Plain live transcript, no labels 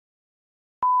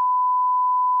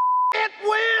it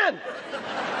win!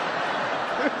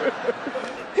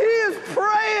 He is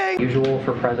praying! Usual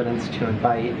for presidents to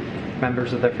invite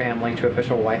members of their family to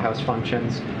official White House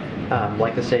functions,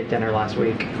 like the state dinner last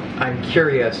week. I'm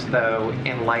curious, though,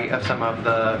 in light of some of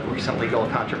the recent legal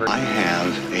controversy. I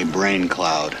have a brain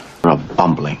cloud. A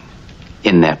bumbling,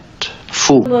 inept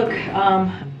fool. Look,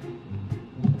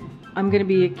 I'm going to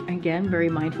be, again, very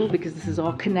mindful because this is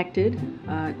all connected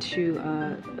to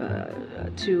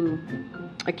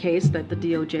a case that the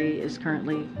DOJ is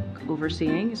currently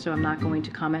overseeing, so I'm not going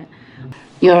to comment.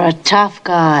 You're a tough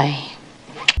guy.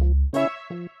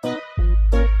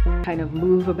 Kind of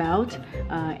move about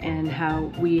and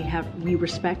how we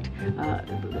respect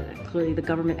clearly the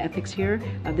government ethics here.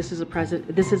 This is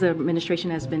an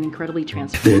administration has been incredibly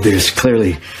transparent. There's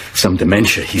clearly some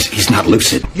dementia. He's not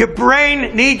lucid. Your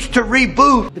brain needs to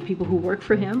reboot! The people who work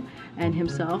for him and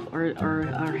himself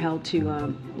are held to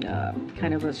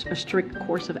kind of a strict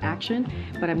course of action,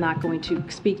 but I'm not going to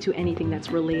speak to anything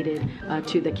that's related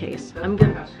to the case. Think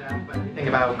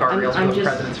about guardrails for the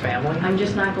president's family. I'm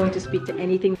just not going to speak to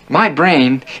anything. My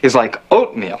brain is like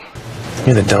oatmeal.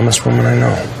 You're the dumbest woman I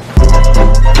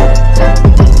know.